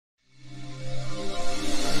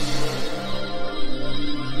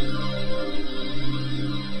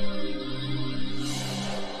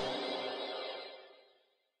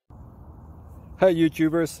Hey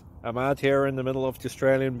YouTubers, I'm out here in the middle of the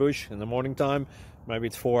Australian bush in the morning time. Maybe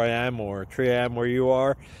it's 4 a.m. or 3 a.m. where you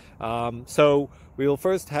are. So we'll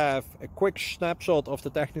first have a quick snapshot of the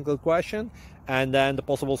technical question and then the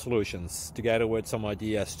possible solutions, together with some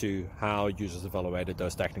ideas to how users evaluated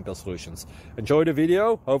those technical solutions. Enjoy the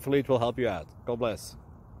video, hopefully it will help you out. God bless.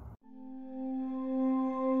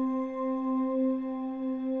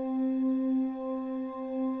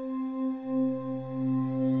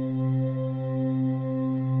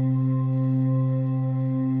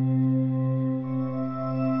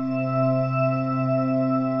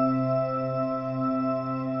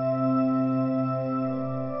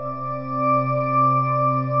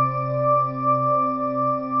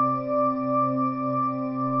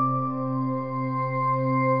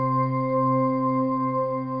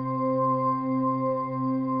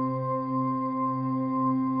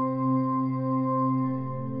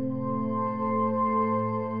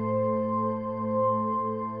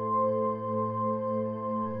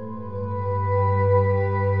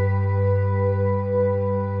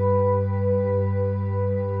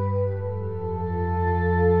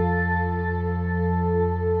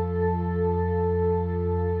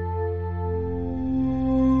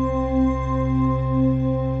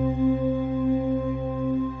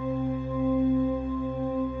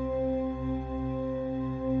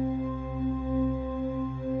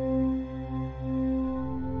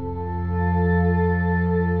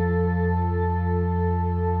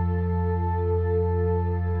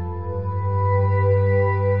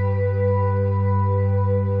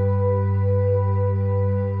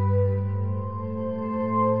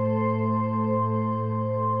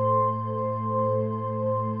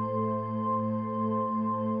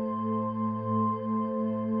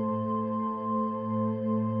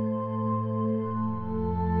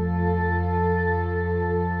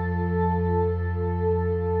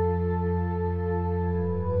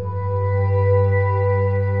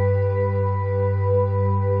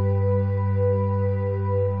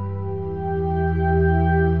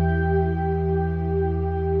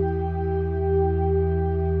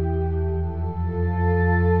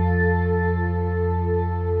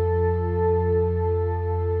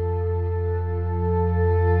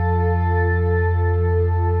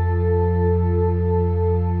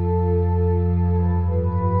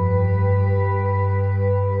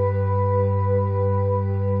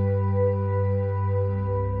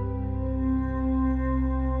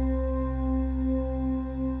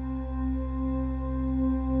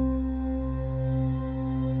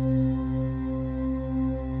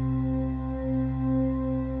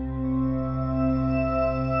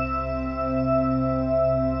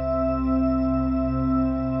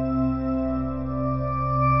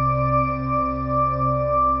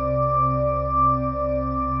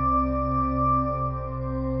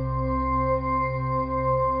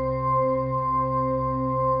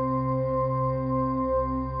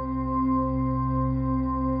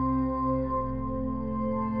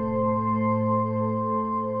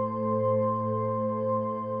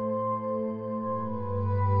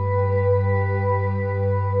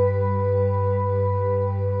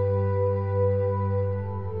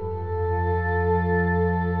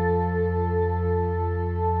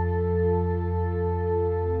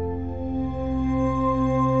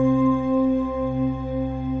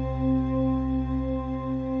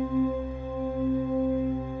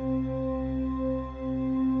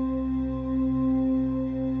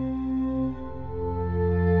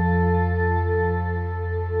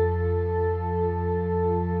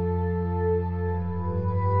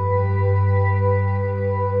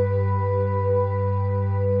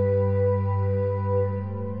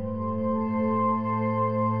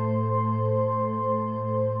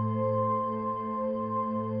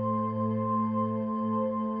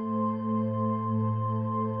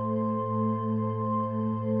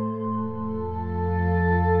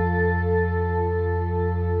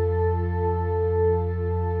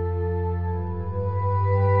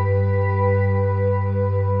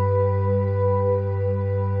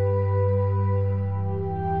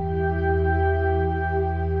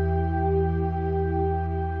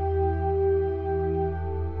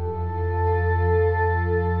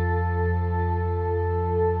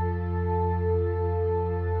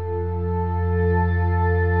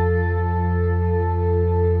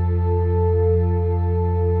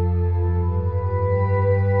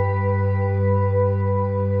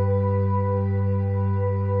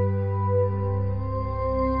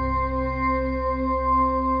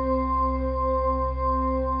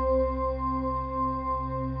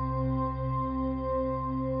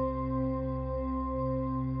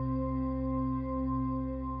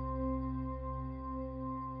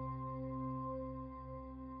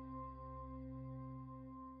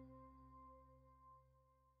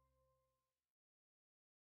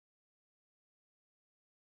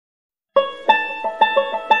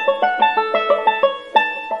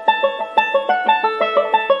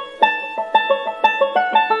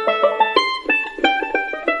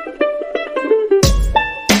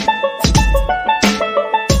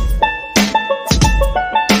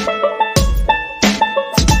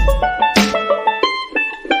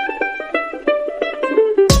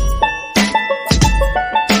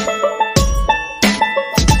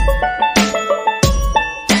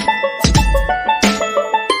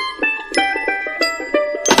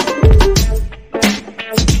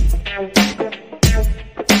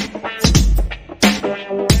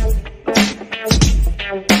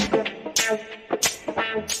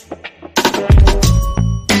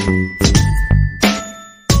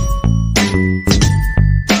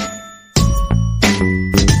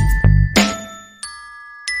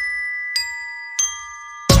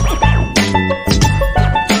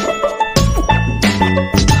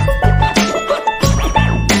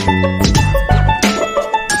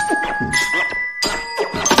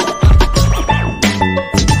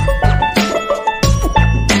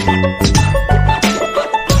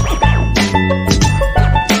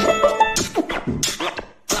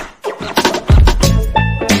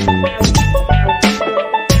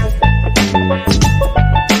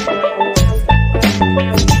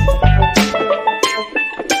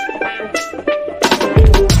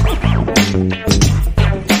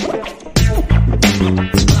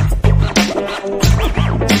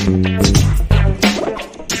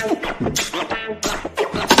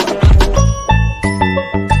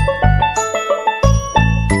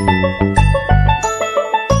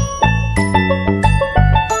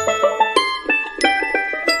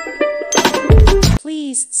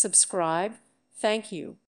 Please subscribe. Thank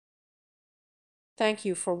you. Thank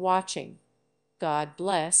you for watching. God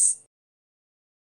bless.